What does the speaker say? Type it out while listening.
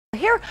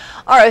Here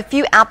are a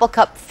few Apple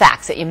Cup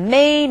facts that you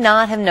may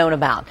not have known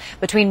about.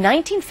 Between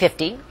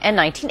 1950 and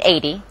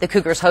 1980, the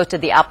Cougars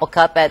hosted the Apple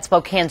Cup at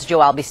Spokane's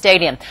Joe Albi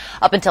Stadium.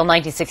 Up until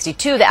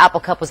 1962, the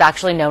Apple Cup was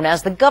actually known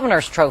as the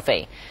Governor's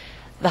Trophy.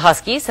 The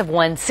Huskies have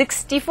won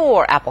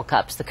 64 Apple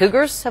Cups. The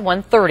Cougars have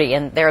won 30,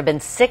 and there have been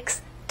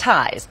 6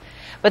 ties.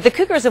 But the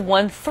Cougars have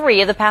won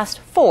 3 of the past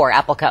 4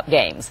 Apple Cup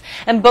games.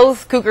 And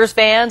both Cougars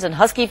fans and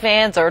Husky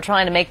fans are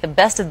trying to make the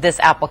best of this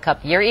Apple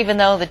Cup year, even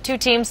though the two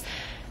teams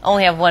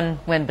only have one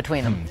win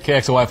between them.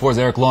 KXLY4's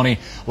Erik Loney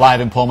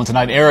live in Pullman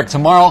tonight. Erik,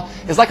 tomorrow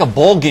is like a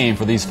bowl game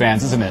for these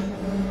fans, isn't it?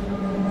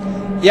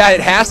 Yeah, it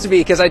has to be,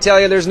 because I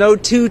tell you, there's no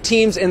two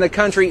teams in the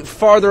country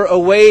farther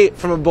away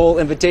from a bowl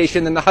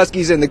invitation than the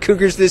Huskies and the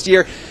Cougars this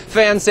year.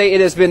 Fans say it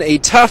has been a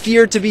tough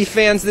year to be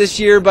fans this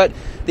year, but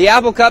the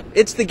Apple Cup,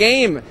 it's the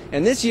game,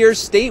 and this year's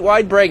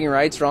statewide bragging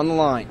rights are on the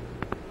line.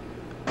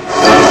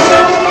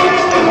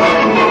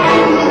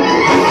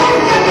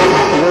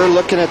 We're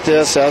looking at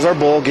this as our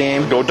bowl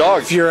game. Go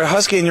Dogs. If you're a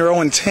Husky and you're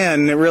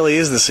 0-10, it really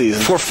is the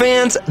season. For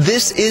fans,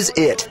 this is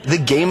it. The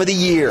game of the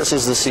year. This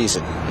is the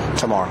season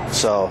tomorrow.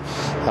 So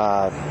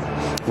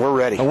we're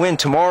ready. A win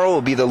tomorrow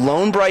will be the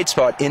lone bright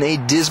spot in a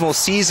dismal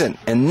season,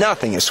 and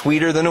nothing is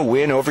sweeter than a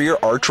win over your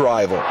arch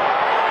rival.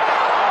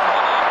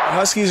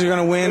 Huskies are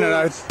going to win,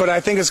 but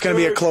I think it's going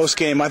to be a close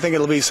game. I think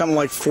it'll be something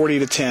like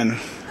 40-10.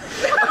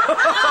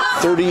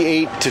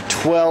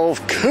 38-12,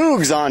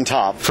 Cougs on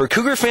top. For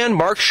Cougar fan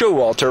Mark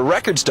Showalter,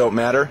 records don't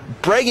matter,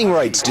 bragging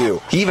rights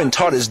do. He even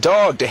taught his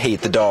dog to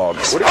hate the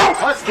dogs.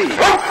 Husky!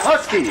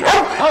 Husky!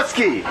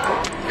 Husky!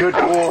 Good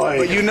boy.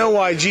 But you know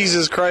why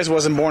Jesus Christ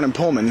wasn't born in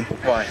Pullman?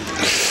 Why?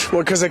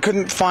 Well, because they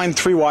couldn't find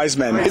 3 wise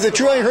men. Is it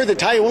true I heard that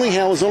Ty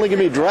Willingham was only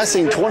going to be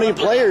dressing 20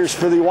 players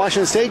for the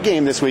Washington State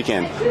game this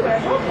weekend?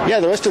 Yeah,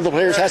 the rest of the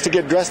players has to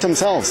get dressed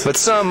themselves. But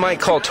some might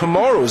call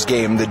tomorrow's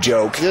game the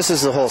joke. This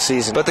is the whole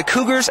season. But the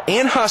Cougars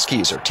and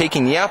Huskies are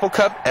taking the Apple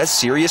Cup as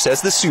serious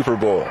as the Super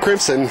Bowl.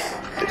 Crimson,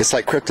 it's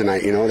like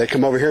kryptonite, you know. They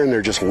come over here and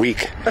they're just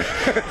weak.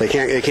 They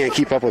can't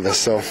keep up with us.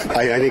 So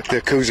I think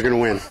the Cougs are going to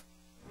win.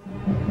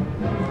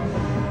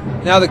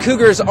 Now, the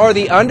Cougars are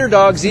the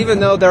underdogs, even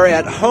though they're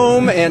at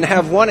home and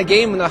have won a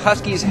game when the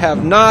Huskies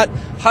have not.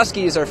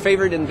 Huskies are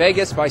favored in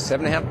Vegas by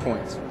 7.5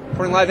 points.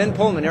 Reporting live in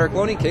Pullman, Erik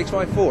Loney,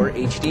 KXLY4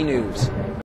 HD News.